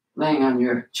 Laying on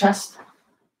your chest,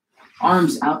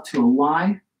 arms out to a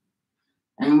Y,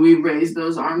 and we raise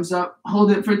those arms up.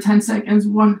 Hold it for 10 seconds.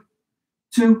 1,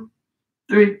 2,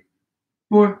 3,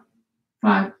 4,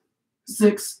 5,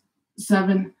 6,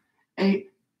 7,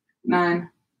 8, 9,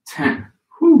 10.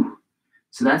 Whew.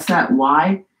 So that's that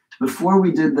Y. Before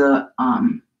we did the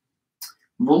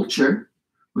vulture,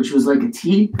 which was like a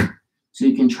T. So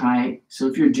you can try, so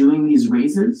if you're doing these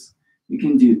raises, you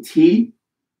can do T,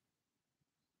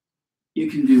 you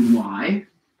can do Y,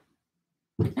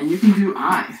 and you can do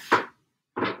I.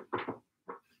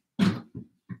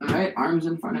 All right, arms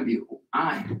in front of you,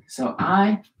 I. So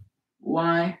I,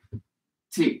 Y,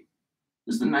 T.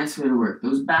 Just a nice way to work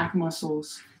those back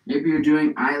muscles. Maybe you're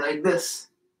doing I like this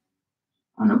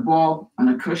on a ball, on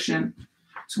a cushion.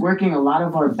 It's working a lot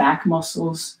of our back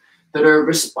muscles that are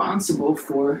responsible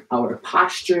for our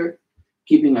posture,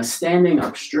 keeping us standing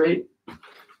up straight.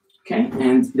 Okay,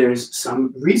 and there's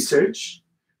some research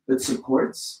that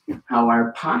supports how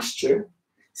our posture,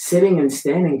 sitting and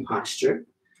standing posture,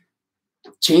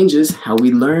 changes how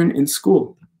we learn in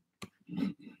school.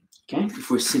 Okay, if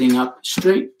we're sitting up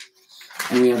straight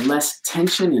and we have less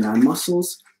tension in our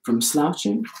muscles from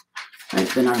slouching, right,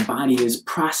 then our body is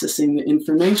processing the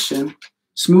information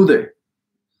smoother.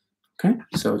 Okay,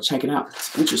 so check it out.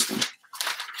 It's interesting.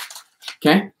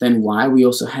 Okay, then Y, we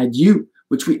also had U,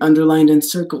 which we underlined and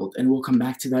circled, and we'll come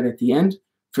back to that at the end.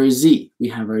 For Z, we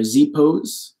have our Z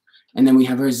pose, and then we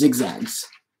have our zigzags.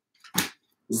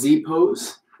 Z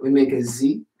pose, we make a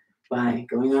Z by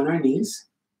going on our knees.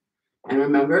 And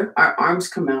remember, our arms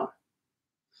come out.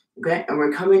 Okay, and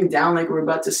we're coming down like we're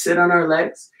about to sit on our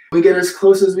legs, We get as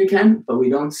close as we can, but we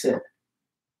don't sit.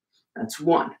 That's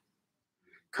 1.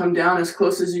 Come down as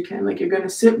close as you can, like you're going to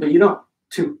sit, but you don't.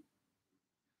 2.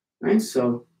 Right?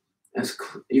 So as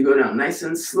you go down nice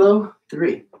and slow.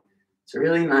 3. It's a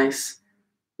really nice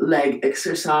leg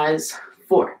exercise.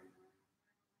 4.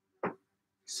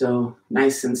 So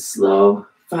nice and slow.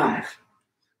 5.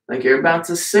 Like you're about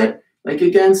to sit, like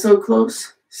again, so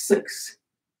close. 6.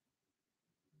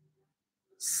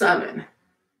 7.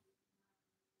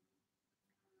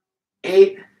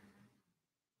 8.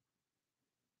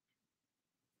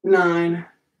 9.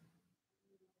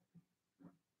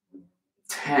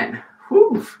 10.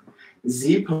 Whew.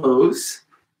 Z pose.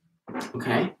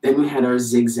 Okay. Then we had our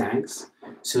zigzags.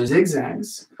 So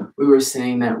zigzags, we were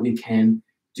saying that we can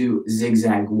do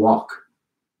zigzag walk.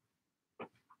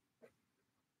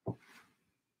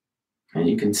 Okay,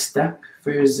 you can step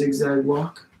for your zigzag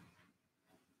walk.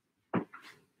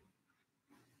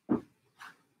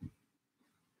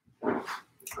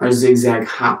 Our zigzag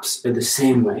hops are the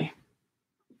same way,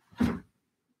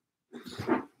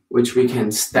 which we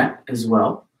can step as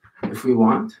well if we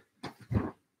want.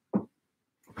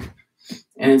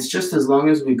 And it's just as long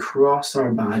as we cross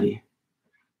our body.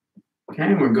 Okay,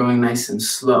 and we're going nice and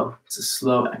slow. It's a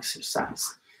slow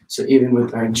exercise. So even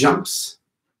with our jumps,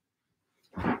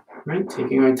 right,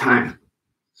 taking our time.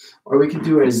 Or we can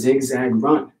do our zigzag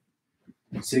run.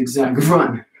 Zigzag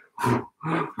run.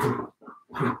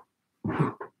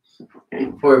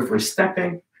 Okay. Or if we're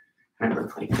stepping, I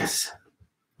look like this.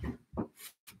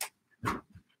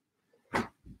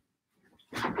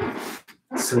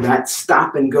 So that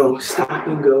stop and go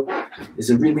is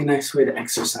a really nice way to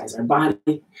exercise our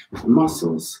body, our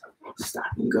muscles. Stop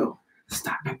and go,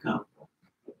 stop and go.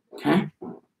 Okay?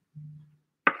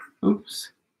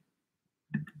 Oops.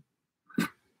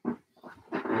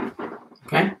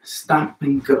 Okay? Stop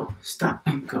and go, stop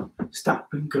and go, stop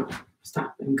and go,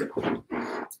 stop and go.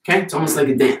 Okay? It's almost like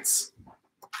a dance.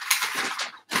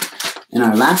 And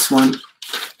our last one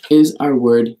is our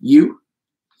word you.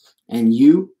 And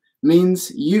you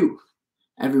means you.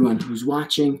 Everyone who's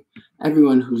watching,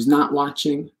 everyone who's not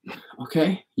watching,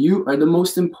 okay? You are the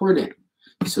most important.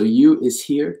 So you is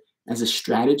here as a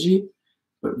strategy,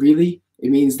 but really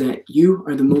it means that you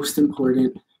are the most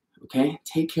important, okay?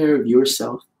 Take care of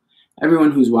yourself. Everyone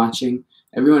who's watching,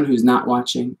 everyone who's not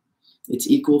watching, it's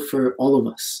equal for all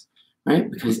of us,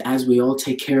 right? Because as we all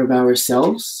take care of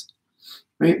ourselves,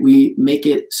 right, we make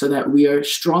it so that we are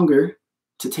stronger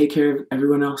to take care of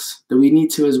everyone else that we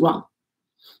need to as well.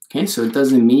 Okay, so it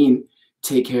doesn't mean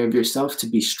take care of yourself to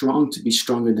be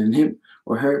stronger than him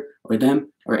or her or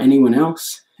them or anyone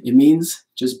else. It means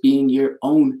just being your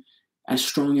own as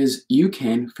strong as you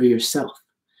can for yourself,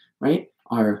 right?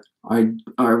 Our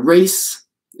race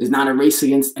is not a race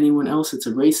against anyone else. It's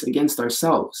a race against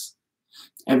ourselves.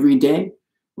 Every day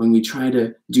when we try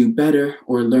to do better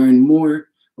or learn more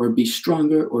or be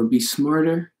stronger or be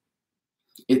smarter,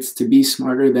 it's to be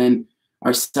smarter than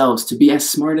ourselves, to be as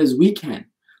smart as we can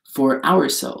for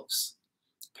ourselves,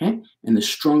 okay? And the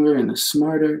stronger and the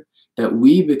smarter that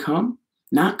we become,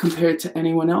 not compared to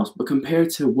anyone else, but compared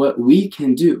to what we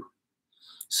can do.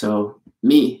 So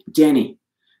me, Danny,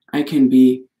 I can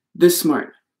be this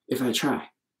smart if I try.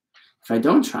 If I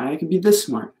don't try, I can be this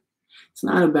smart. It's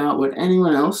not about what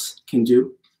anyone else can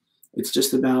do. It's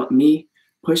just about me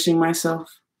pushing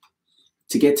myself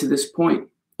to get to this point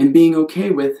and being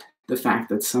okay with the fact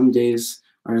that some days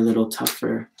are a little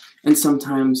tougher and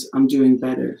sometimes I'm doing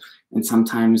better and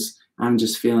sometimes I'm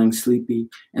just feeling sleepy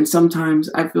and sometimes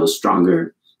I feel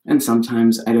stronger and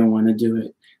sometimes I don't want to do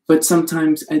it, but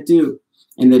sometimes I do,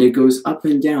 and that it goes up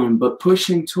and down, but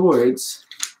pushing towards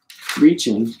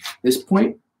reaching this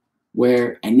point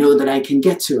where I know that I can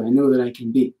get to, I know that I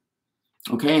can be,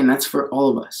 okay? And that's for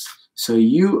all of us. So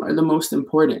you are the most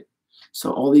important.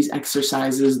 So all these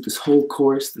exercises, this whole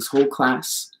course, this whole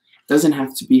class, doesn't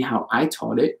have to be how I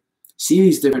taught it. See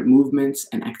these different movements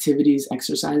and activities,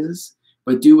 exercises,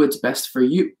 but do what's best for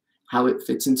you, how it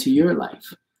fits into your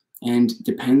life. And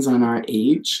depends on our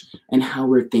age and how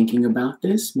we're thinking about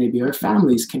this. Maybe our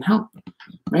families can help,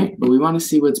 right? But we want to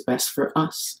see what's best for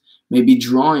us. Maybe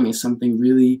drawing is something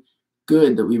really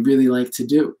good that we really like to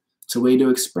do. It's a way to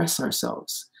express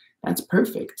ourselves. That's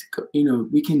perfect. You know,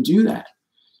 we can do that.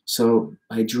 So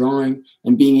by drawing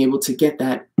and being able to get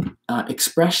that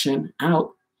expression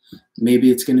out,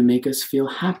 maybe it's going to make us feel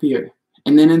happier.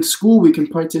 And then in school, we can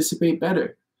participate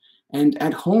better. And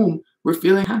at home, we're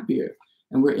feeling happier.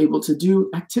 And we're able to do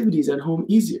activities at home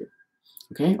easier.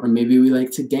 Okay? Or maybe we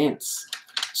like to dance.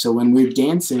 So when we're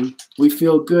dancing, we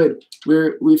feel good.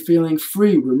 We're feeling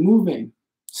free. We're moving.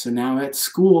 So now at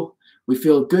school, We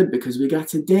feel good because we got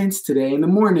to dance today in the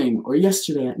morning or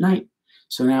yesterday at night.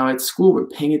 So now at school, we're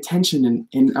paying attention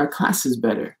in our classes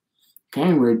better. Okay,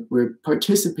 and we're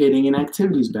participating in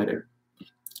activities better.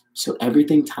 So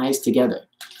everything ties together.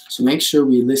 So make sure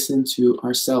we listen to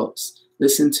ourselves.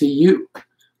 Listen to you.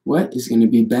 What is going to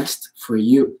be best for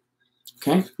you?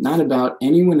 Okay, not about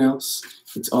anyone else.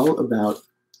 It's all about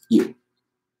you.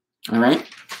 All right?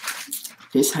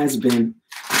 This has been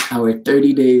our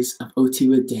 30 days of OT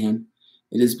with Dan.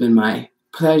 It has been my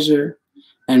pleasure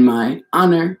and my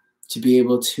honor to be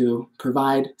able to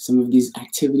provide some of these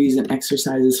activities and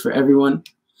exercises for everyone.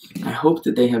 I hope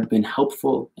that they have been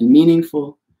helpful and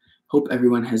meaningful. Hope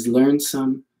everyone has learned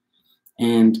some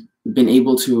and been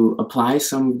able to apply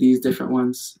some of these different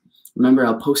ones. Remember,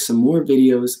 I'll post some more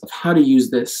videos of how to use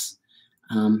this,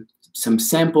 some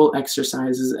sample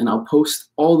exercises, and I'll post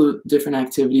all the different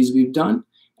activities we've done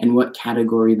and what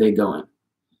category they go in.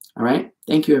 All right?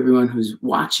 Thank you, everyone who's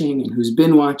watching and who's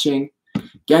been watching.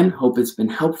 Again, hope it's been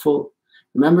helpful.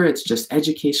 Remember, it's just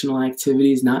educational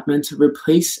activities, not meant to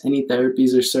replace any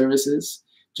therapies or services.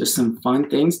 Just some fun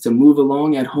things to move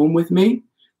along at home with me.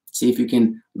 See if you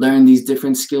can learn these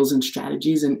different skills and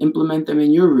strategies and implement them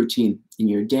in your routine, in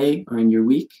your day or in your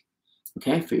week,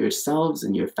 okay, for yourselves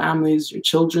and your families, your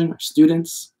children, or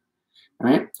students. All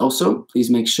right. Also, please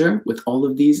make sure with all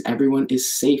of these, everyone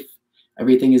is safe.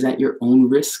 Everything is at your own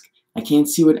risk. I can't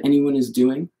see what anyone is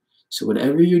doing. So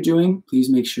whatever you're doing, please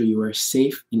make sure you are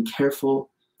safe and careful.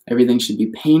 Everything should be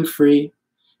pain-free.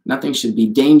 Nothing should be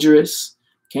dangerous.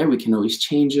 Okay, we can always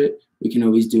change it. We can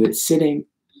always do it sitting.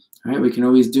 All right, we can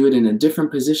always do it in a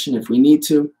different position if we need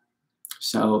to.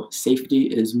 So safety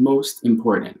is most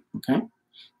important, okay?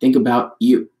 Think about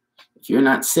you. If you're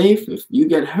not safe, if you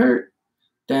get hurt,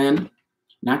 then you're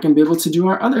not going to be able to do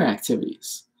our other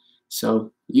activities.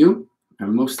 So you are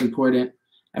most important.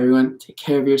 Everyone, take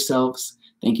care of yourselves.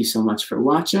 Thank you so much for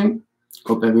watching.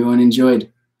 Hope everyone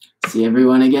enjoyed. See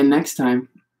everyone again next time.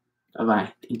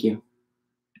 Bye-bye. Thank you.